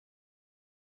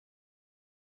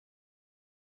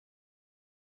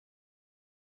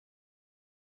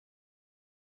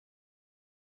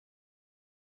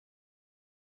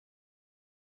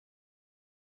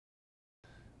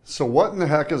So what in the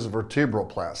heck is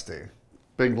vertebroplasty?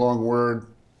 Big long word.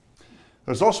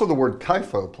 There's also the word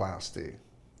kyphoplasty.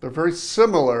 They're very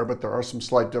similar, but there are some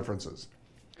slight differences.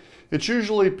 It's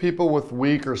usually people with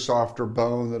weak or softer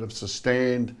bone that have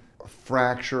sustained a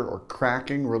fracture or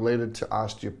cracking related to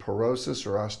osteoporosis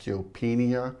or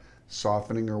osteopenia,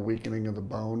 softening or weakening of the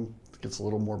bone. It gets a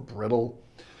little more brittle.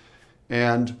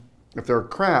 And if there are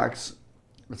cracks,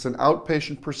 it's an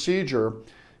outpatient procedure.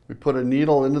 We put a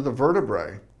needle into the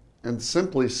vertebrae and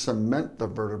simply cement the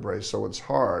vertebrae so it's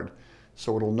hard,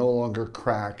 so it'll no longer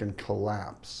crack and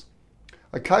collapse.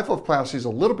 A kyphoplasty is a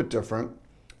little bit different.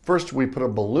 First, we put a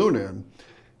balloon in,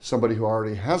 somebody who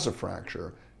already has a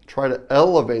fracture, try to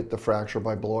elevate the fracture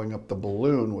by blowing up the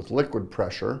balloon with liquid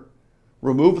pressure,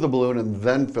 remove the balloon, and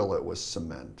then fill it with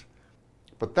cement.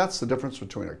 But that's the difference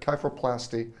between a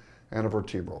kyphoplasty and a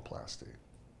vertebroplasty.